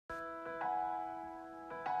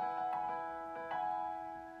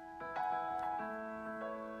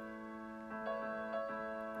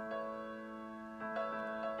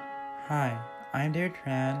Hi, I'm David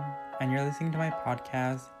Tran, and you're listening to my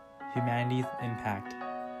podcast, Humanity's Impact.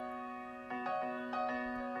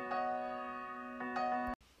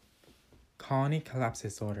 Colony collapse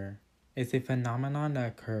disorder is a phenomenon that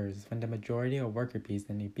occurs when the majority of worker bees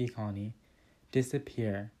in a bee colony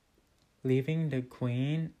disappear, leaving the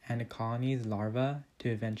queen and the colony's larvae to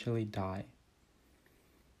eventually die.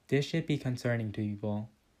 This should be concerning to people,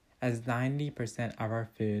 as 90% of our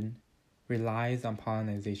food relies on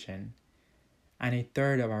pollination, and a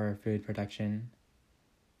third of our food production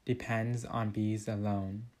depends on bees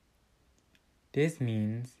alone. This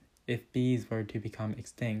means if bees were to become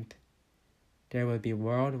extinct, there would be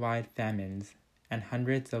worldwide famines and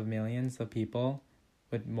hundreds of millions of people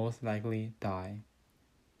would most likely die.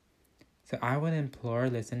 So I would implore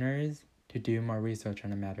listeners to do more research on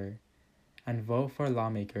the matter and vote for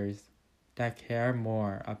lawmakers that care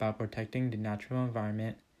more about protecting the natural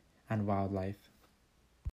environment and wildlife.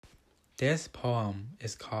 This poem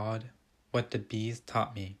is called What the Bees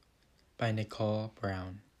Taught Me by Nicole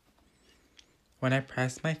Brown. When I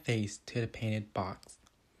press my face to the painted box,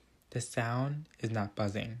 the sound is not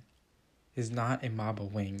buzzing, is not a mob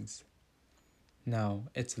of wings. No,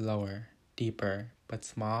 it's lower, deeper, but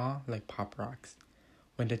small like pop rocks.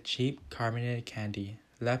 When the cheap carbonated candy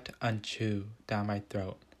leapt unchewed down my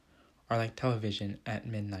throat, or like television at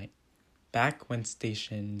midnight, back when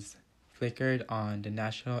stations flickered on the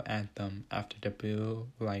national anthem after the blue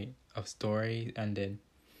light of story ended,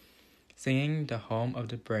 singing the home of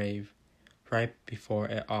the brave right before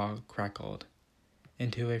it all crackled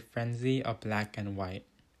into a frenzy of black and white.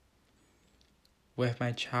 With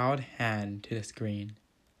my child hand to the screen,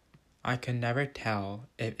 I could never tell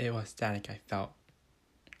if it was static I felt,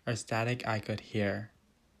 or static I could hear,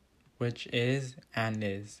 which is and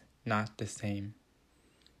is not the same.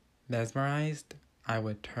 Mesmerized, I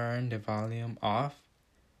would turn the volume off,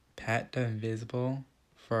 pet the invisible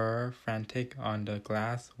fur frantic on the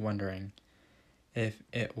glass, wondering if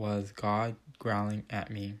it was God growling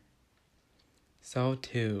at me. So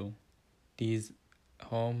too, these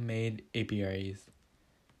homemade apiaries.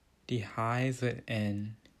 The hives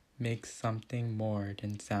within make something more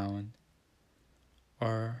than sound.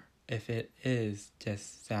 Or if it is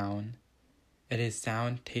just sound, it is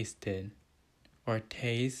sound tasted, or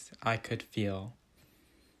taste I could feel.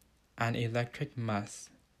 An electric muss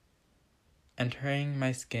entering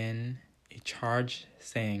my skin, a charge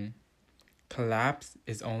saying, collapse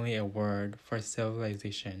is only a word for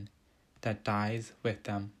civilization that dies with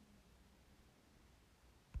them.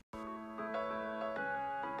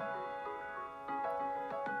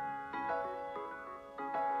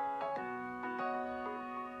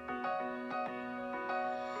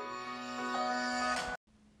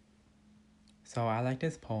 So I like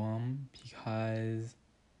this poem because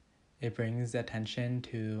it brings attention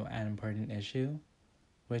to an important issue,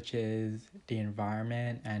 which is the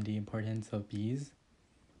environment and the importance of bees,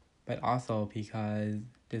 but also because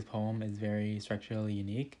this poem is very structurally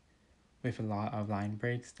unique with a lot of line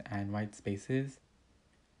breaks and white spaces.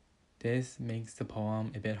 This makes the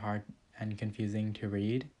poem a bit hard and confusing to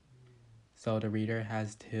read, so the reader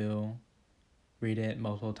has to read it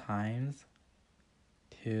multiple times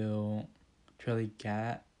to truly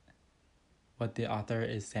get what the author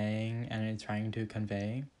is saying and is trying to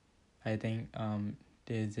convey. I think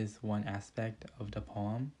there's this one aspect of the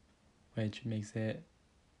poem which makes it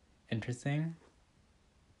interesting.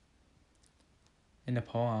 In the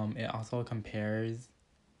poem, it also compares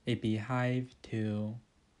a beehive to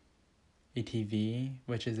a TV,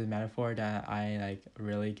 which is a metaphor that I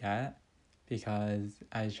really get because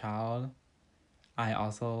as a child, I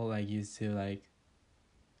also used to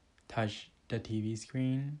touch the TV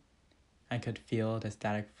screen. I could feel the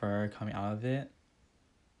static fur coming out of it,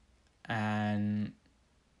 and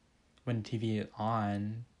when the TV is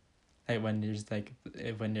on, when there's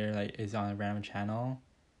when there is on a random channel,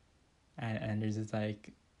 and there's this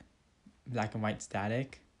black and white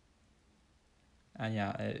static, and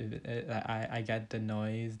yeah, I get the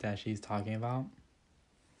noise that she's talking about.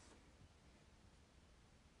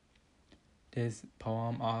 This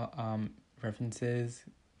poem references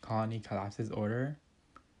colony collapse disorder,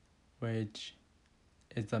 which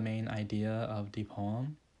is the main idea of the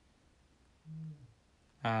poem,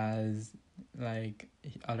 as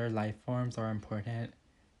other life forms are important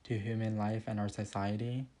to human life and our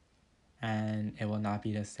society, and it will not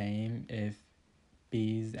be the same if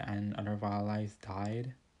bees and other wildlife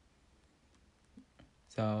died.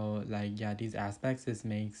 So these aspects just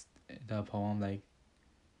makes the poem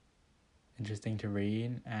interesting to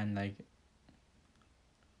read and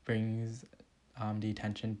brings the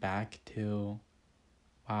attention back to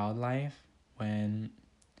wildlife when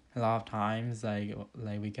a lot of times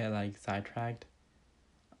we get like sidetracked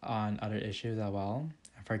on other issues as well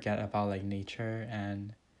and forget about like nature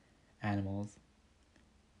and animals,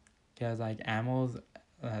 because like animals,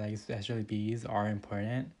 like especially bees, are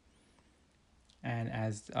important. And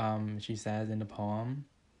as she says in the poem,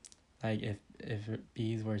 like if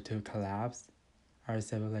bees were to collapse, our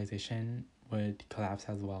civilization would collapse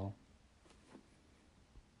as well.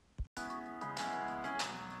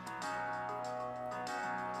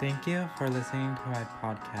 Thank you for listening to my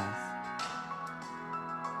podcast.